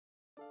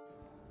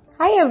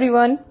Hi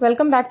everyone,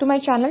 welcome back to my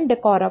channel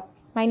Decor.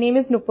 My name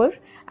is Nupur.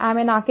 I am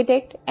an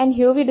architect and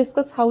here we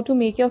discuss how to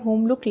make your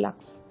home look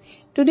luxe.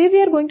 Today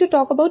we are going to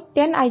talk about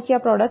 10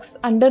 Ikea products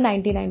under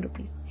 99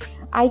 rupees.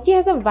 Ikea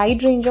has a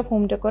wide range of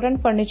home decor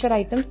and furniture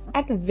items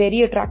at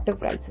very attractive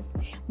prices.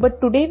 But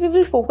today we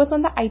will focus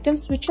on the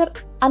items which are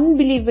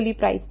unbelievably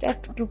priced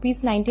at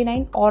rupees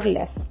 99 or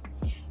less.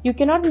 You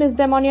cannot miss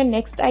them on your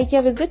next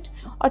Ikea visit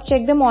or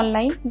check them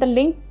online. The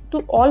link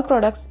to all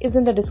products is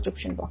in the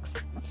description box.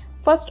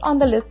 First on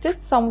the list is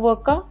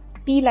SAMVERKA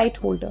Tealight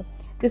holder.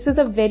 This is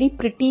a very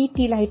pretty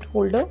tea light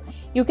holder.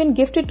 You can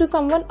gift it to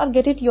someone or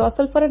get it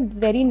yourself for a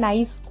very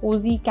nice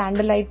cozy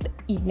candlelight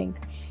evening.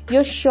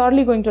 You're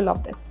surely going to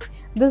love this.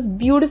 This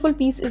beautiful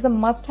piece is a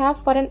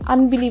must-have for an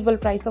unbelievable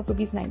price of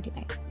rupees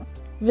 99.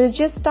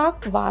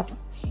 VILJESTARK Vase.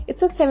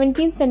 It's a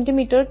 17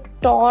 cm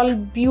tall,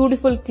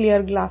 beautiful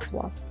clear glass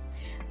vase.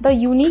 The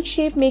unique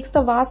shape makes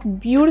the vase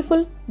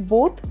beautiful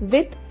both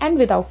with and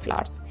without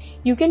flowers.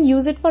 You can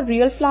use it for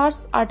real flowers,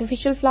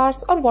 artificial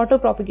flowers or water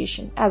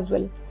propagation as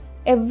well.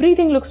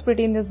 Everything looks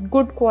pretty in this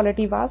good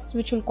quality vase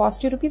which will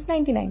cost you rupees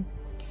 99.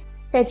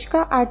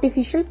 FEJKA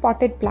Artificial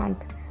Potted Plant.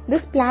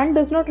 This plant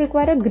does not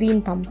require a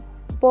green thumb.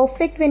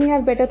 Perfect when you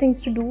have better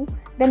things to do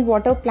than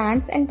water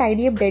plants and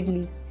tidy up dead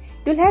leaves.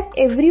 You'll have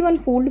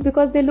everyone fooled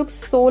because they look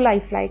so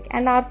lifelike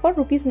and are for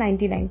rupees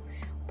 99.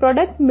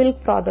 Product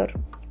Milk-frother.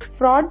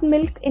 Frothed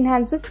milk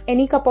enhances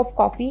any cup of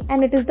coffee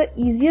and it is the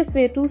easiest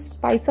way to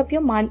spice up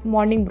your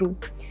morning brew.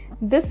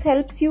 This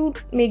helps you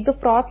make the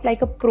froth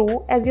like a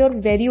pro as your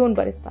very own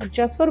barista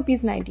just for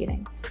rupees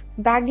 99.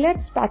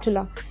 BAKGLAD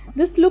Spatula.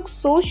 This looks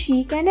so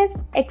chic and has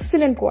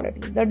excellent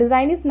quality. The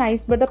design is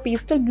nice but the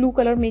pastel blue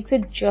color makes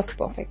it just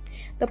perfect.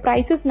 The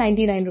price is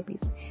 99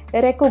 rupees.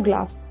 REKO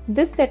glass.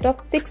 This set of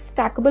 6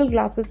 stackable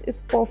glasses is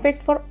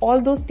perfect for all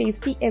those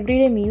tasty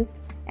everyday meals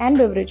and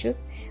beverages.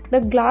 The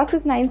glass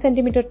is 9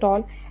 cm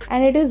tall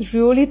and it is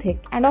really thick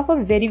and of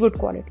a very good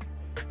quality.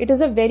 It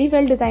is a very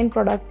well designed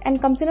product and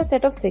comes in a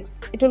set of 6.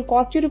 It will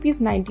cost you rupees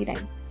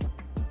 99.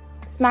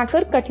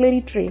 SMÄCKER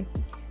Cutlery Tray.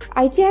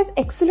 Ikea has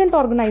excellent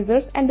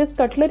organizers and this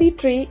cutlery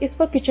tray is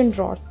for kitchen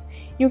drawers.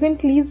 You can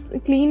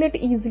clean it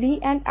easily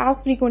and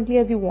as frequently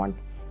as you want.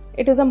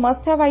 It is a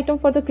must-have item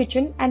for the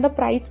kitchen and the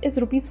price is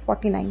rupees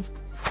 49.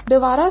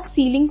 BEVARA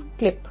Ceiling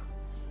Clip.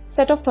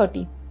 Set of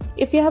 30.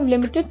 If you have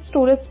limited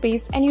storage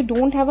space and you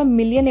don't have a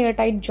million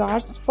airtight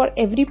jars for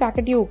every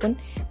packet you open,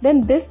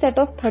 then this set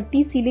of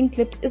 30 sealing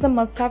clips is a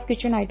must-have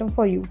kitchen item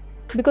for you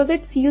because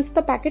it seals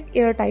the packet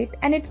airtight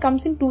and it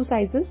comes in 2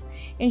 sizes,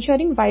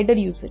 ensuring wider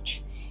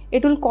usage.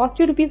 It will cost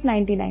you rupees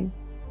 99.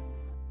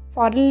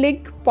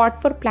 FÖRENLIG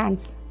pot for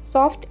plants.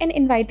 Soft and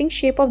inviting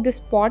shape of this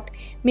pot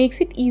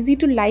makes it easy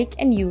to like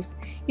and use.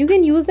 You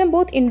can use them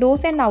both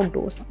indoors and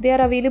outdoors. They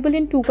are available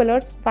in 2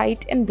 colors,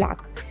 white and black.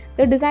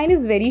 The design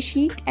is very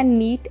chic and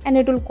neat and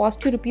it will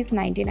cost you rupees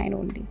 99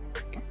 only.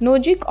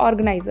 NOJIG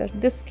Organizer.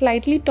 This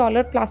slightly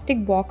taller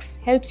plastic box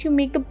helps you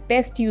make the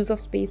best use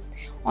of space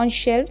on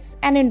shelves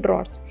and in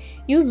drawers.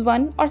 Use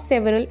one or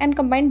several and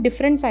combine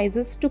different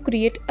sizes to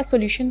create a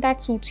solution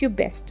that suits you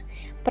best.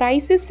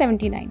 Price is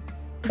 79.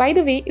 By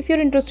the way, if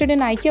you're interested in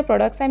Ikea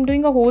products, I'm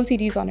doing a whole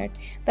series on it.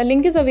 The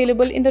link is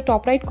available in the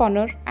top right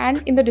corner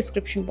and in the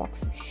description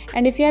box.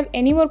 And if you have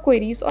any more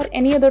queries or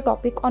any other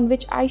topic on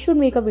which I should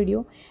make a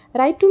video,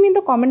 write to me in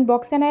the comment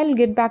box and I'll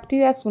get back to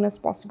you as soon as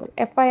possible.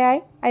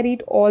 FYI, I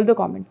read all the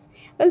comments.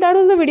 Well, that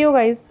was the video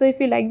guys. So if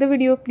you like the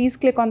video, please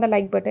click on the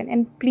like button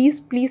and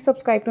please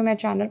subscribe to my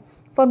channel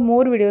for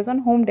more videos on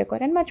home decor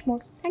and much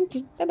more. Thank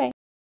you. Bye bye.